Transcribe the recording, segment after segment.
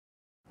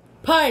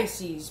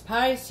Pisces,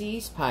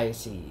 Pisces,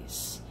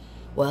 Pisces.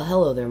 Well,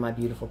 hello there, my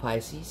beautiful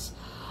Pisces.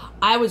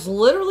 I was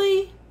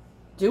literally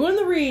doing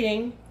the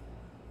reading,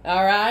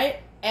 all right,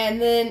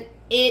 and then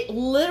it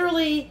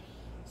literally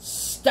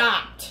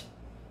stopped,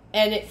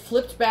 and it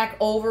flipped back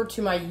over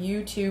to my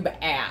YouTube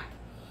app.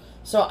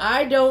 So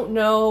I don't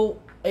know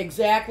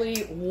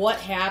exactly what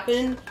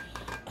happened.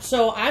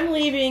 So I'm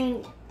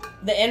leaving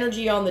the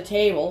energy on the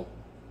table,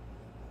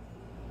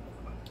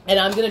 and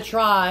I'm going to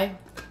try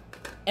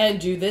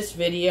and do this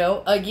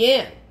video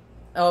again.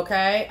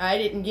 Okay? I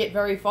didn't get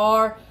very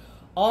far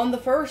on the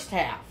first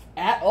half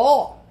at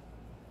all.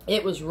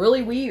 It was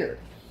really weird.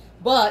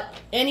 But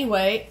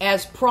anyway,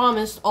 as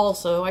promised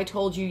also, I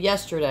told you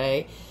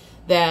yesterday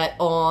that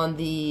on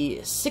the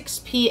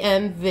 6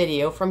 p.m.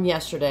 video from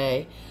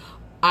yesterday,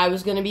 I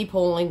was going to be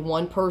pulling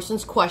one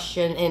person's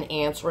question and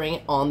answering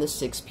it on the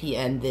 6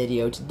 p.m.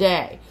 video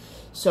today.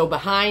 So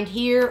behind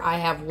here, I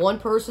have one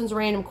person's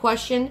random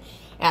question.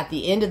 At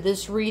the end of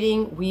this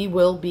reading, we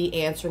will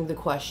be answering the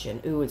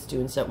question. Ooh, it's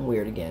doing something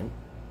weird again.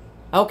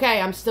 Okay,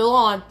 I'm still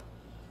on.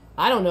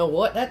 I don't know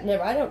what,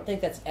 I don't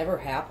think that's ever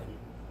happened.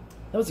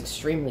 That was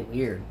extremely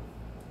weird.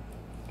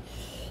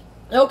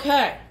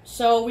 Okay,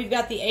 so we've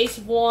got the Ace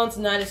of Wands,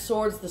 Knight of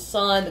Swords, the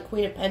Sun, the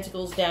Queen of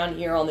Pentacles down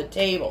here on the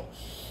table.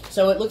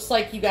 So it looks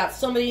like you got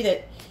somebody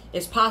that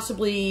is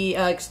possibly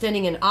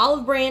extending an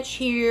olive branch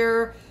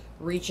here,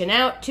 reaching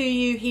out to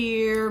you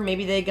here.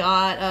 Maybe they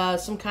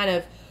got some kind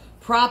of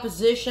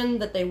proposition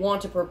that they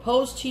want to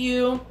propose to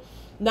you.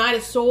 Knight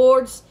of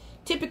Swords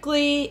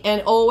typically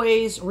and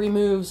always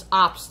removes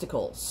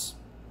obstacles.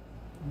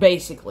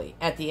 Basically,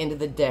 at the end of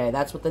the day,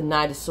 that's what the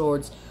Knight of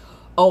Swords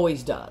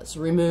always does.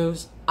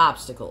 Removes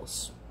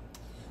obstacles.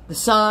 The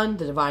Sun,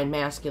 the Divine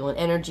Masculine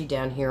energy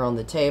down here on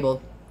the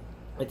table.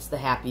 It's the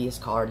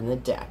happiest card in the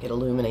deck. It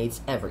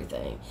illuminates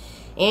everything.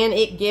 And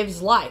it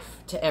gives life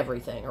to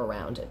everything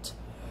around it.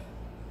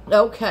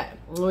 Okay,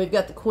 we've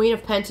got the Queen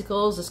of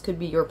Pentacles. This could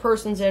be your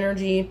person's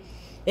energy.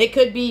 It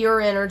could be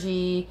your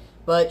energy,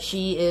 but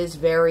she is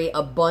very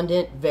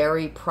abundant,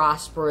 very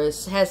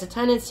prosperous, has a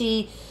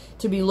tendency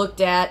to be looked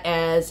at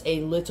as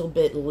a little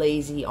bit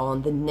lazy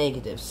on the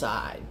negative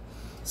side.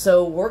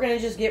 So we're going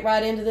to just get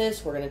right into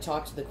this. We're going to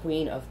talk to the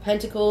Queen of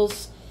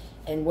Pentacles,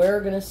 and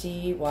we're going to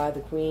see why the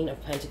Queen of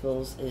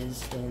Pentacles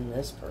is in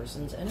this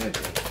person's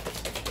energy.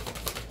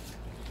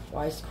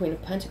 Why is the Queen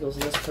of Pentacles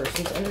in this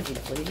person's energy,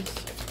 please?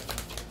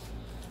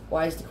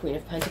 Why is the Queen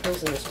of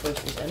Pentacles in this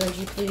person's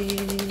energy,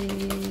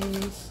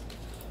 please?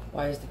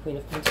 Why is the Queen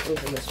of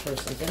Pentacles in this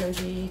person's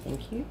energy?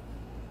 Thank you.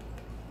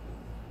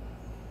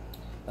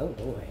 Oh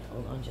boy,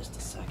 hold on just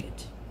a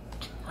second.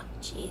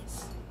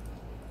 Jeez.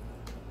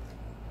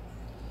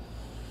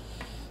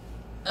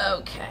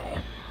 Okay.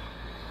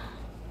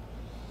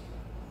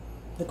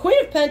 The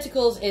Queen of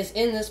Pentacles is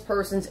in this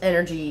person's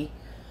energy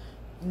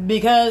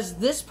because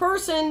this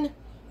person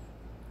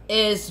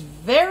is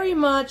very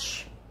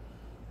much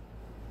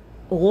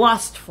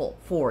lustful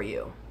for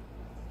you.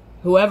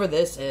 Whoever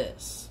this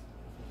is.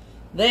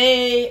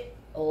 They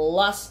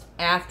lust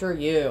after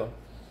you.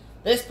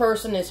 This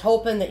person is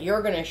hoping that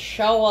you're going to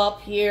show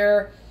up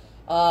here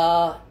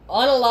on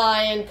a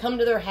lion, come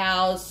to their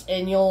house,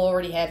 and you'll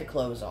already have your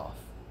clothes off.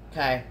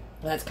 Okay?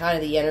 That's kind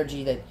of the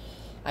energy that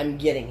I'm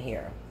getting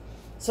here.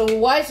 So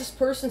why is this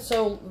person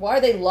why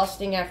are they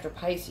lusting after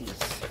Pisces?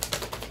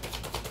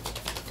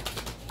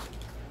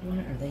 Why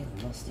are they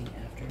lusting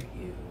after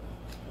you?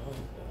 Oh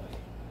boy.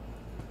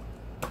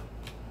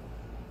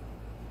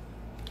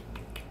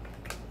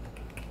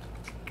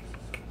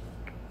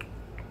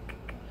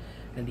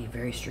 I'm going to be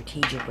very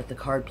strategic with the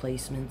card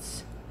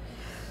placements,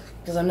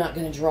 because I'm not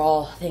going to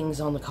draw things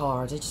on the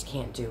cards. I just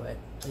can't do it.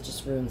 It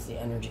just ruins the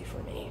energy for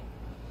me.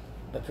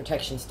 But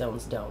protection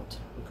stones don't.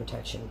 And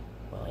protection,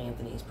 well,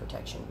 Anthony's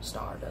protection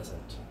star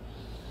doesn't.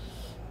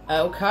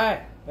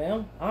 Okay.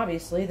 Well,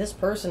 obviously this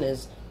person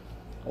is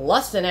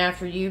lusting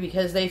after you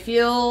because they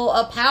feel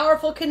a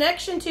powerful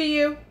connection to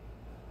you.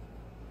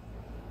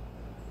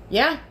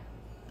 Yeah.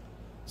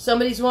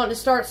 Somebody's wanting to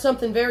start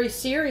something very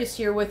serious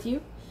here with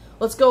you.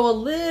 Let's go a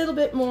little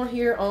bit more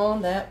here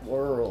on that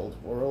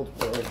world. World.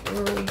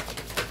 A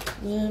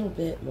little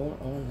bit more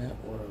on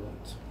that world.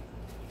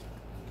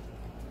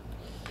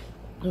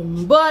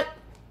 But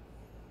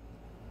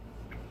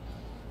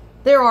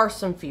there are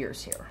some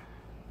fears here.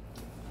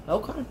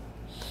 Okay.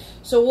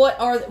 So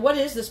what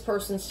is this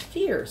person's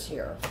fears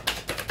here?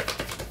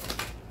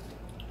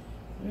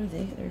 What are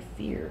their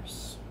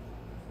fears?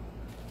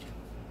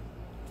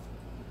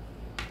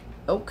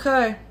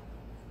 Okay.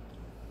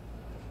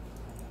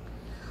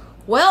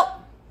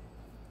 Well,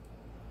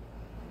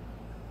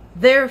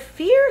 their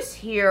fears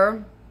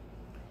here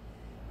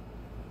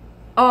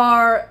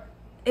are,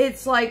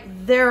 it's like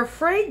they're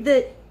afraid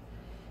that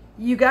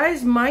you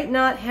guys might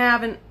not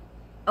have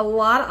a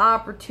lot of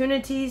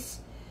opportunities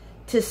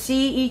to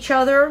see each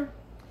other,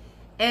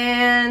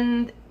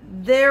 and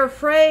they're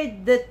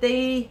afraid that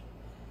they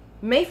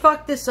may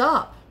fuck this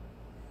up.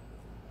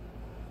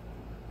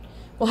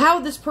 Well, how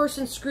would this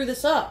person screw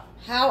this up?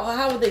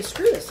 How would they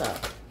screw this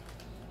up?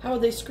 How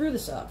would they screw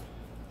this up?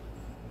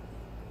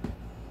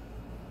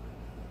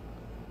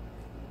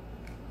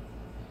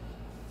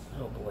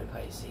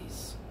 Exactly,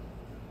 Pisces.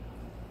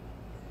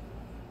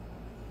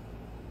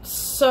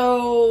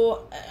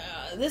 So,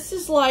 this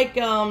is like,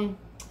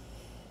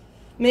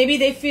 maybe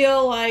they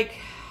feel like,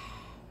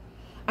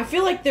 I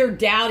feel like they're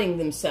doubting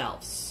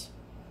themselves.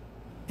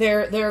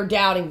 They're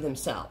doubting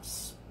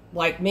themselves.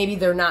 Like, maybe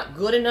they're not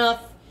good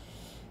enough.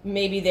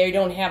 Maybe they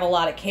don't have a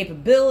lot of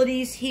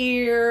capabilities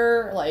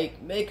here. Like,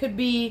 it could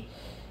be,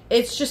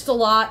 it's just a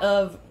lot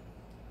of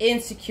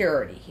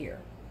insecurity here.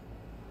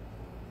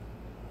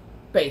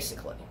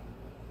 Basically.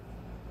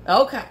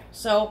 Okay,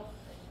 so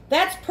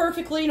that's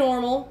perfectly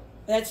normal.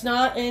 That's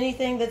not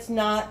anything that's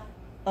not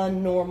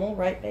unnormal,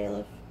 right,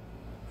 bailiff?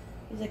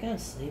 He's like, I'm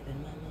sleeping,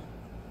 mama.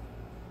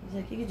 He's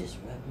like, you could just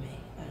rub me.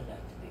 I'd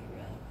like to be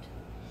rubbed.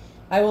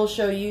 I will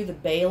show you the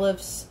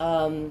bailiff's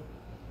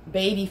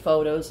baby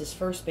photos, his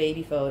first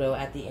baby photo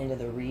at the end of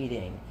the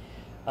reading.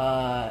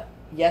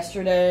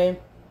 Yesterday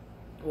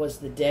was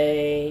the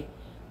day,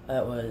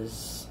 it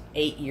was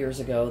 8 years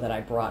ago that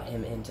I brought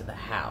him into the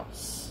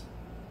house.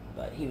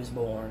 But he was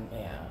born,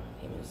 yeah,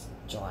 he was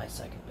July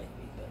 2nd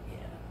baby, but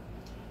yeah.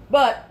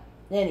 But,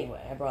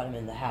 anyway, I brought him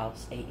in the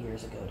house 8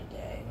 years ago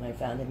today, when I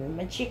found him in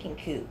my chicken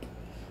coop.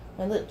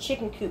 My little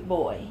chicken coop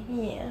boy.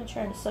 Yeah,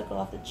 trying to suck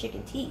off the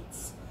chicken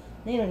teats.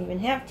 They don't even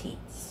have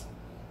teats.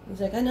 He's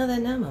like, I know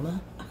that now,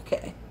 Mama.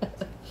 Okay.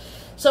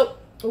 So,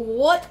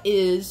 what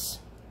is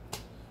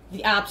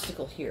the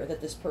obstacle here that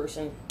this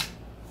person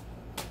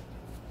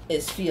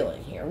is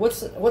feeling here? What's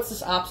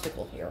this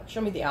obstacle here?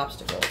 Show me the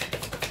obstacle.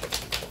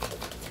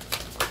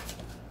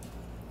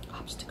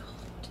 Obstacle.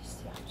 What is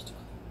the obstacle?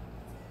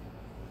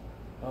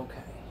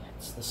 Okay,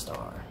 it's the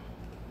star.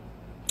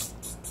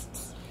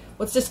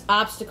 What's this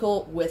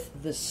obstacle with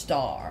the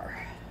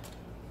star?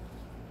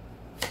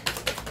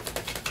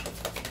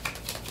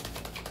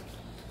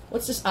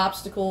 What's this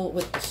obstacle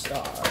with the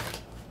star?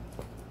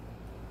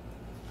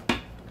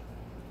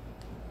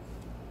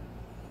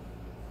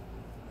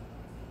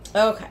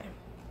 Okay.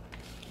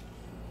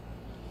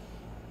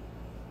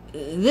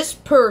 This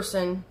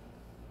person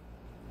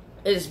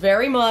is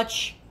very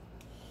much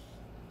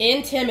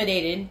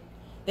intimidated.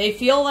 They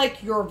feel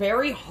like you're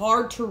very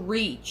hard to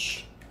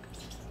reach.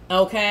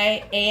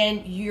 Okay?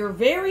 And you're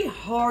very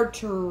hard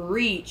to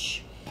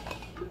reach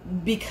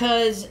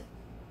because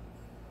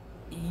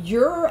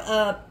you're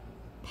a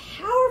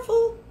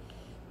powerful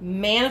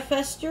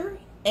manifester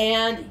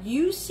and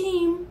you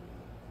seem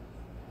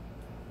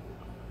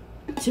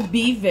to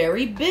be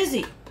very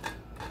busy.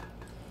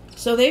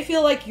 So they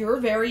feel like you're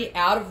very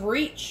out of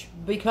reach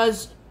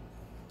because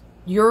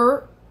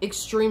you're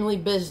extremely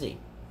busy.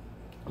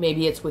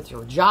 Maybe it's with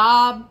your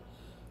job.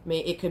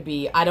 It could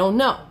be, I don't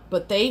know.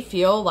 But they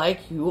feel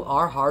like you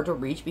are hard to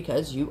reach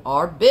because you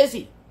are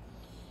busy.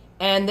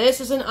 And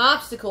this is an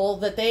obstacle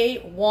that they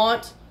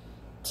want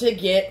to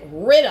get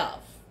rid of.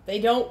 They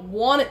don't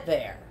want it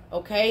there.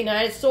 Okay?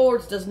 Knight of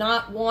Swords does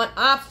not want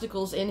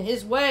obstacles in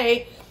his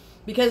way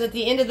because at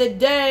the end of the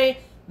day,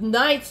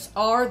 knights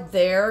are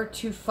there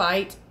to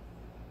fight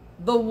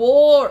the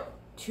war,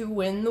 to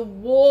win the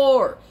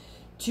war,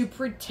 to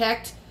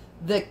protect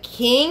the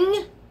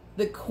king,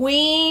 the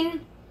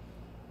queen,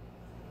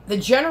 the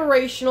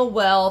generational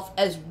wealth,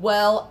 as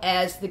well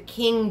as the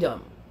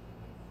kingdom.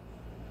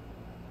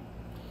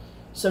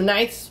 So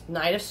Knight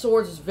of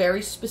Swords is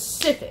very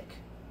specific,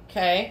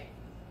 okay?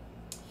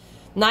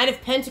 Knight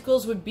of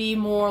Pentacles would be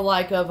more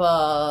like of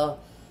a,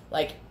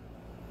 like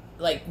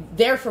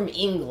they're from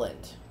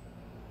England.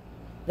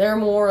 They're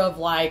more of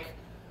like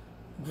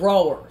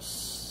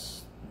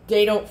growers.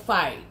 They don't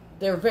fight.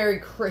 They're very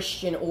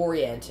Christian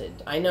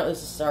oriented. I know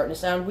this is starting to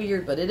sound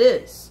weird, but it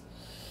is.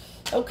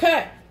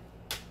 Okay.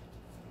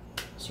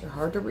 So you're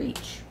hard to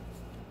reach.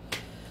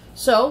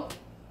 So,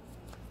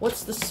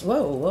 what's this?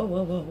 Whoa, whoa,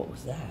 whoa, whoa. What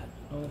was that?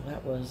 Oh,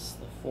 that was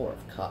the Four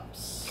of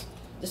Cups.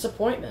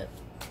 Disappointment.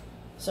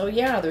 So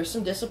yeah, there's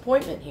some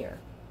disappointment here.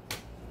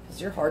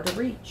 Because you're hard to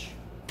reach.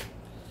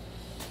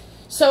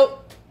 So,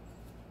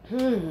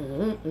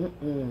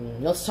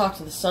 let's talk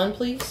to the sun,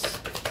 please.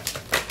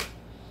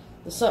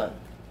 The sun.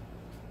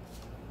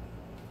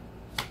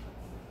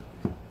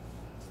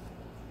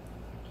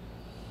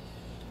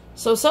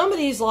 So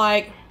somebody's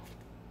like,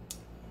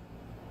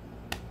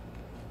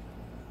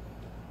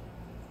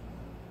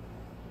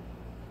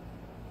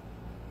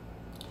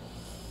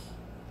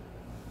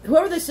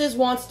 whoever this is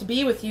wants to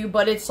be with you,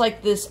 but it's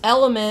like this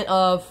element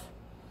of,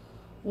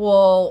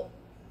 well,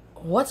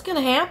 what's going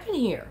to happen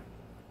here?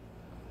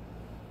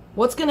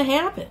 What's going to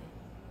happen?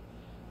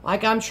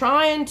 Like, I'm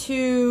trying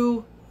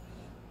to,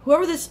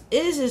 whoever this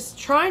is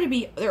trying to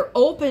be, they're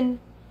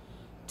open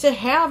to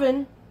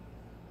having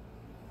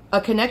a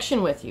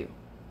connection with you.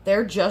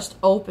 They're just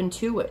open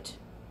to it.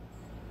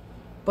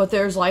 But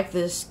there's like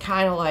this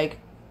kind of like,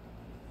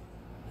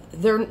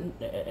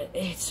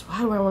 it's,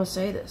 how do I want to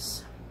say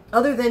this?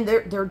 Other than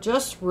they're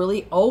just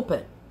really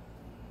open.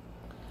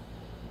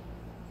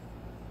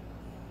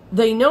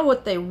 They know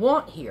what they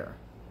want here.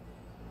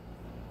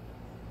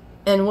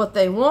 And what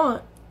they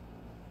want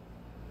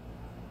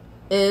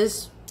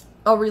is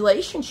a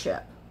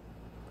relationship.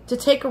 To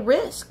take a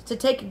risk. To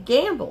take a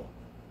gamble.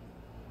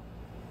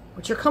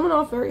 But you're coming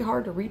off very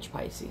hard to reach,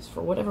 Pisces,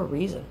 for whatever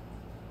reason.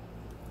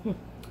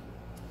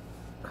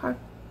 Okay.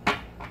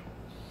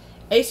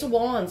 Ace of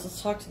Wands.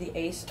 Let's talk to the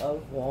Ace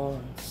of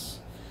Wands.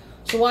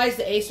 So why is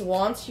the Ace of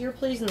Wands here,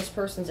 please, in this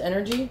person's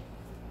energy?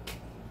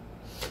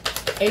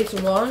 Ace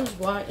of Wands,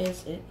 why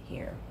is it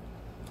here?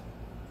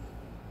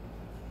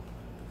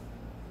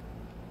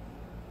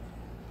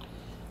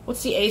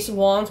 What's the Ace of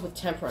Wands with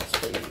Temperance,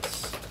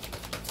 please?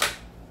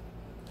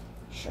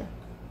 Sure.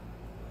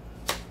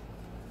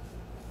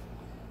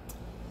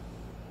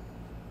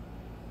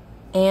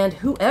 And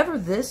whoever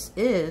this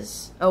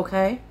is,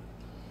 okay,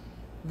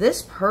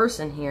 this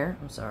person here,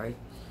 I'm sorry,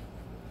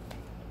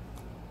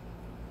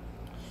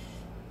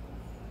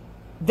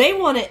 they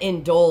want to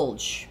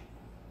indulge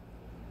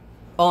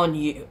on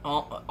you,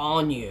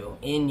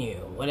 in you,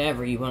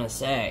 whatever you want to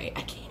say.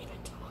 I can't even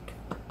talk.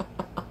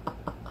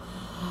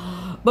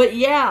 But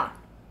yeah,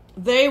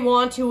 they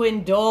want to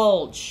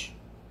indulge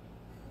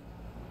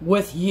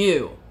with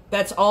you.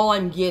 That's all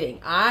I'm getting.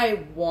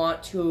 I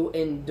want to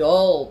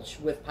indulge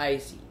with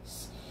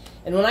Pisces.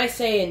 And when I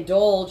say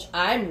indulge,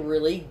 I'm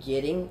really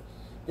getting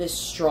this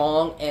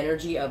strong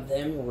energy of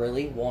them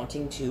really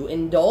wanting to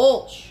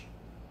indulge.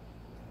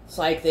 It's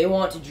like they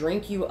want to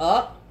drink you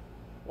up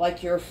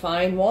like you're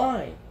fine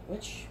wine,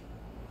 which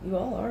you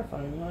all are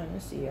fine wine. I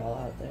see y'all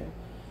out there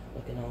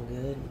looking all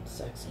good and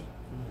sexy.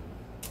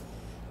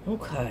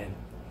 Okay.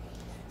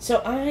 So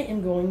I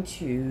am going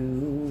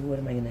to, what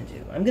am I going to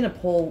do? I'm going to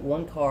pull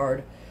one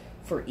card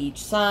for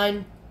each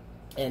sign,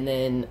 and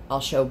then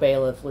I'll show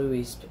Bailiff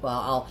Louis. Well,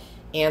 I'll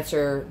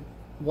answer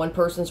one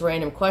person's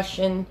random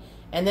question,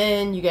 and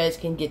then you guys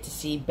can get to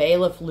see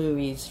Bailiff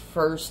Louis'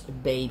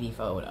 first baby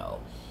photo.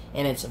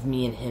 And it's of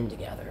me and him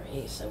together.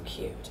 He's so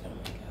cute. Oh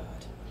my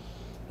god.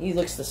 He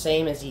looks the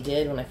same as he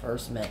did when I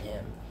first met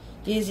him.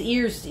 His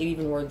ears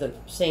even were the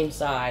same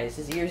size.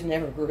 His ears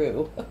never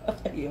grew.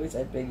 He always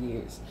had big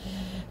ears.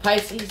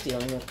 Pisces,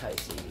 dealing with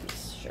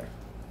Pisces. Sure.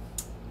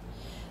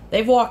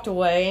 They've walked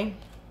away.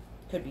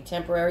 Could be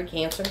temporary.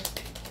 Cancer.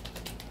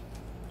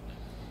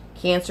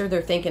 Cancer,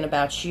 they're thinking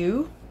about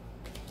you.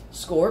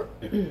 Scorp.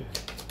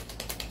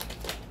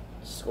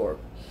 Scorp.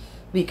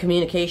 Be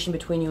communication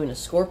between you and a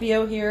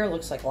Scorpio here.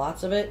 Looks like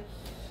lots of it.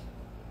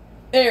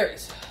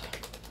 Aries.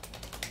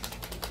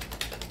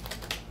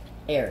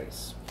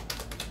 Aries.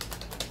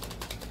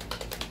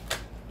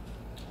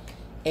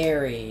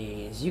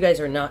 Aries. You guys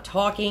are not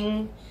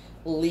talking.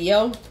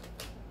 Leo.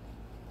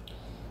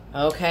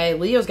 Okay,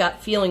 Leo's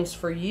got feelings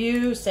for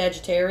you.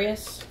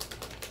 Sagittarius.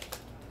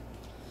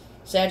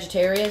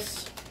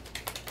 Sagittarius.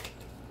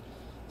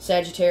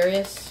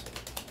 Sagittarius.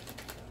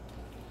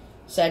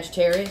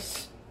 Sagittarius.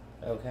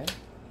 Okay.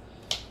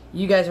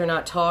 You guys are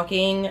not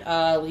talking.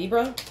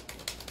 Libra.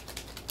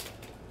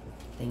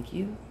 Thank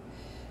you.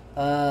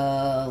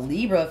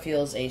 Libra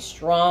feels a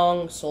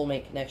strong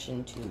soulmate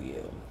connection to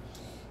you.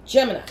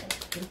 Gemini.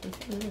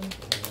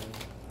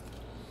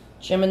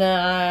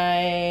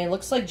 Gemini.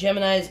 Looks like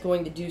Gemini is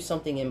going to do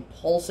something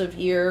impulsive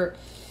here.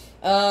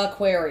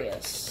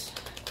 Aquarius.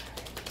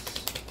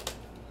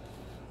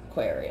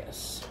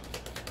 Aquarius.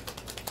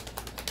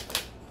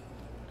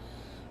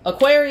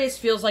 Aquarius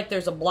feels like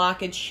there's a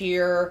blockage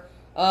here.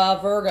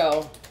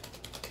 Virgo.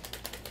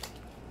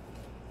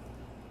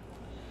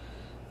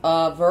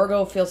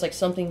 Virgo feels like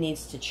something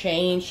needs to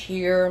change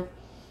here.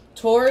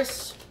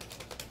 Taurus.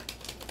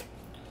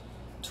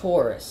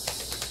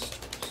 Taurus.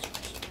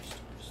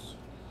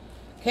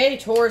 Okay,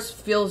 Taurus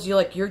feels you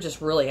like you're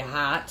just really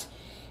hot.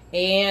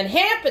 And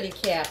Happity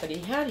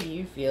Cappity, how do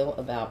you feel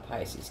about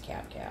Pisces?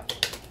 Cap.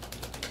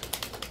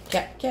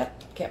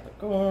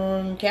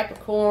 Capricorn.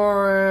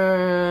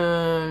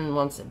 Capricorn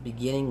wants a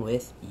beginning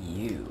with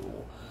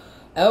you.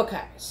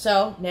 Okay,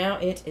 so now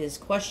it is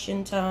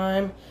question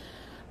time.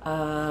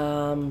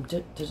 I'm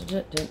going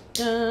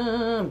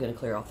to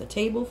clear off the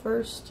table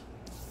first.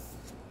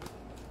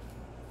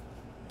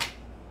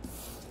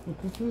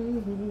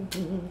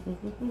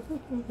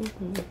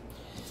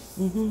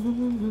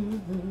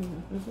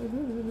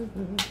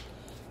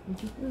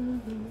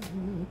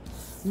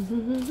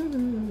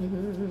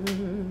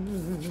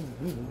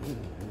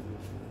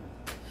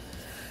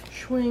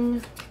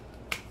 Swing.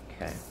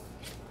 Okay.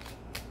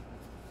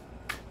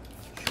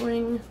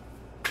 Swing.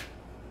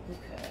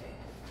 Okay.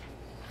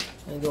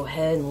 I'm going to go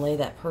ahead and lay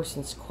that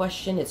person's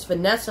question. It's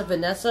Vanessa.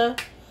 Vanessa.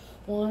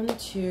 1,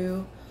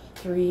 2,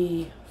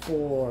 3,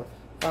 4,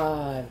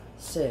 5,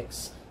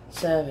 6,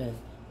 7,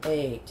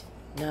 8,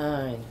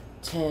 9,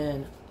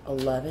 10,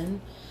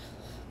 11.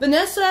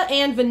 Vanessa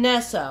and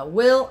Vanessa,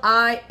 will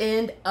I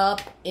end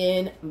up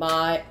in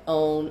my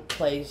own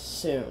place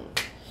soon?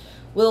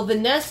 Will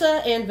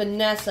Vanessa and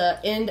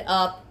Vanessa end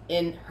up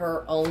in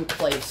her own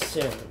place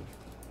soon?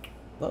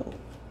 Whoa.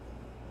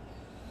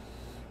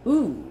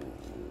 Ooh.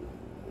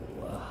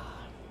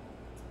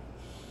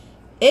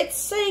 It's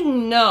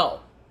saying no.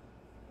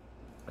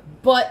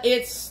 But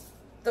it's,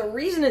 the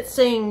reason it's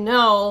saying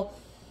no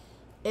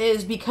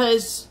is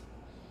because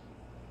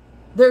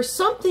there's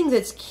something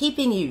that's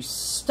keeping you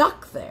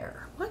stuck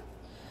there.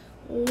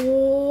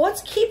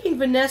 What's keeping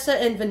Vanessa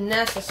and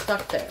Vanessa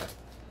stuck there?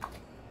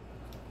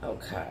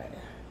 Okay.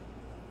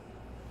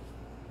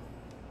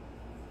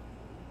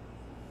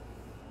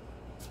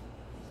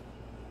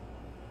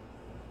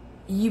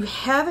 You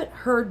haven't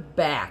heard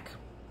back.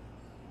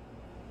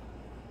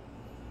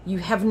 You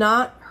have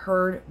not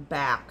heard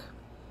back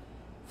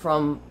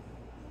from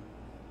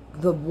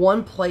the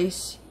one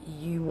place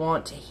you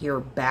want to hear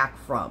back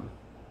from.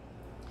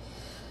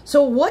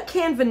 So what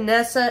can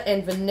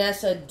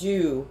Vanessa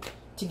do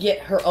to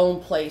get her own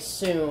place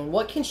soon?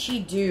 What can she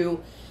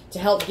do to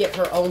help get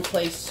her own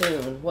place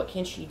soon? What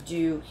can she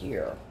do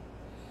here?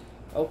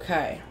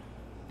 Okay.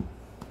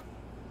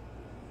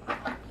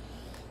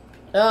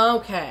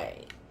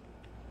 Okay.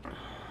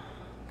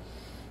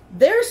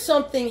 There's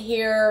something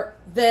here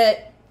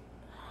that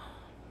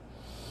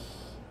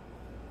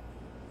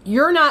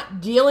you're not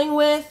dealing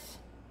with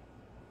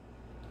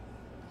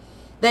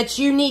that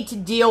you need to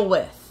deal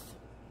with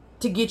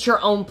to get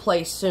your own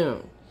place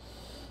soon.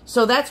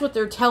 So that's what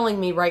they're telling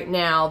me right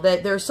now,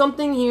 that there's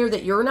something here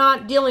that you're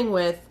not dealing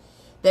with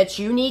that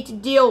you need to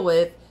deal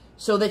with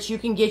so that you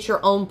can get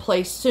your own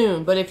place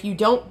soon. But if you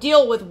don't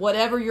deal with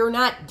whatever you're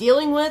not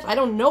dealing with, I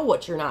don't know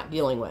what you're not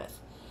dealing with,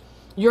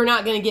 you're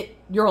not going to get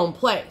your own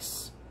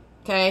place.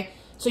 Okay?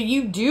 So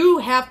you do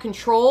have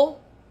control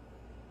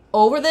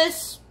over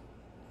this,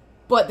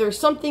 but there's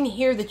something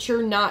here that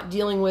you're not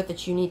dealing with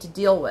that you need to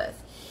deal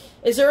with.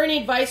 Is there any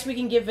advice we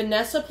can give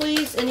Vanessa,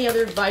 please? Any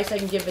other advice I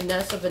can give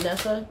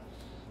Vanessa?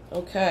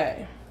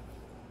 Okay.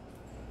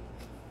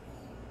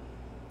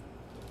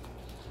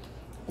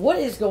 What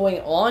is going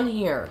on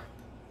here?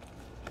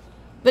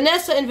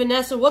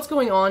 Vanessa, what's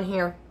going on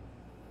here?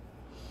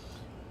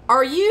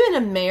 Are you in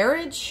a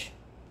marriage?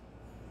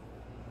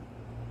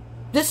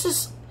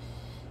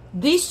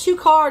 These two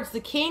cards, the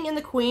King and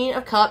the Queen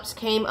of Cups,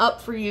 came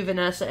up for you,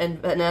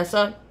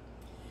 Vanessa.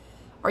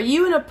 Are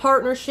you in a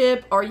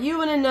partnership? Are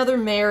you in another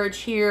marriage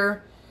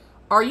here?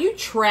 Are you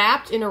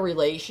trapped in a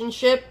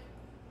relationship?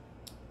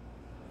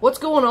 What's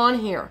going on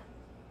here?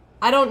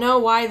 I don't know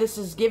why this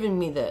is giving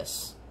me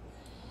this.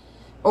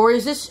 Or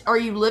are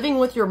you living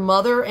with your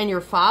mother and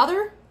your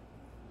father?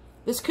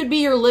 This could be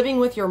you're living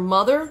with your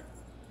mother.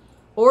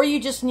 Or you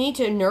just need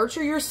to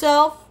nurture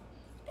yourself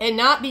and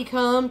not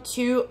become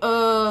too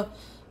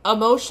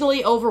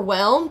emotionally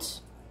overwhelmed.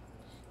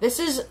 This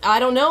is, I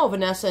don't know,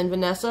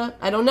 Vanessa.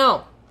 I don't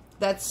know.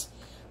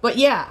 But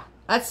yeah,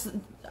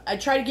 I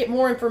try to get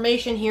more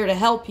information here to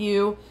help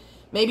you.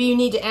 Maybe you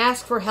need to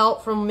ask for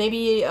help from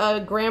maybe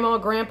grandma,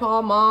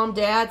 grandpa, mom,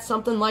 dad,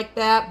 something like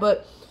that.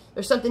 But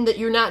there's something that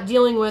you're not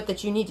dealing with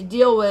that you need to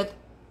deal with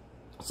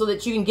so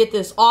that you can get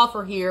this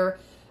offer here.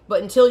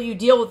 But until you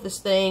deal with this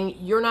thing,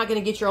 you're not going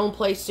to get your own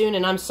place soon.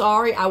 And I'm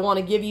sorry, I want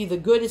to give you the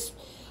goodest.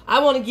 I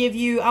want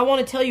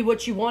to tell you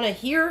what you want to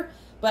hear,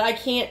 but I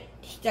can't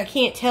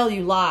tell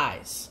you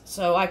lies.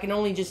 So I can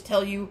only just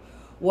tell you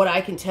what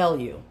I can tell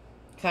you.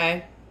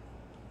 Okay?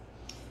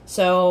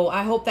 So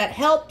I hope that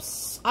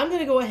helps. I'm going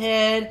to go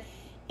ahead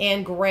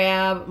and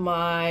grab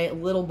my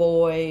little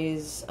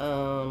boy's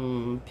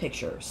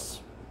pictures.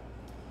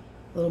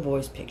 Little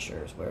boy's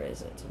pictures. Where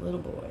is it?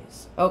 Little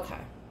boys. Okay.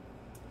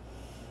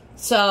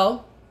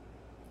 So,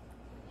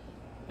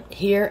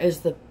 here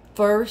is the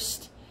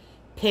first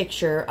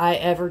picture I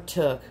ever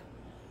took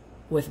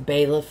with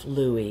Bailiff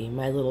Louie,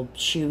 my little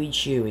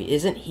Chewy.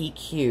 Isn't he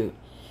cute?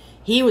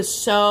 He was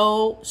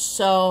so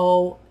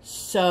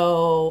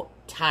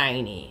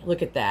tiny.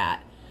 Look at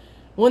that.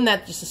 Wasn't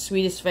that just the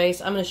sweetest face?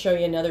 I'm going to show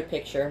you another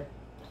picture.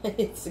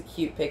 It's a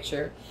cute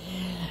picture.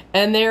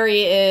 And there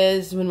he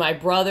is when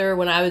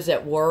I was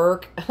at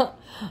work,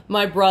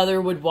 my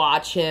brother would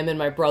watch him and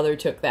my brother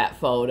took that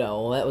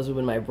photo. That was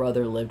when my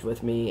brother lived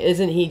with me.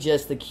 Isn't he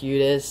just the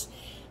cutest?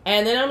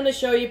 And then I'm going to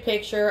show you a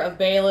picture of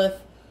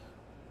Bailiff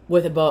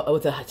with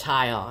a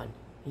tie on.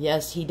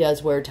 Yes, he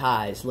does wear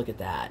ties. Look at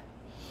that.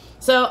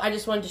 So I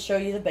just wanted to show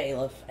you the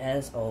Bailiff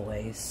as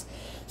always.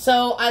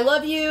 So I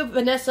love you,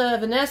 Vanessa.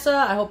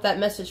 I hope that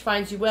message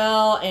finds you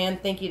well.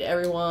 And thank you to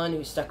everyone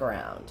who stuck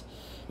around.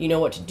 You know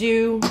what to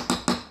do.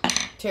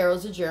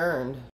 Tarot's adjourned.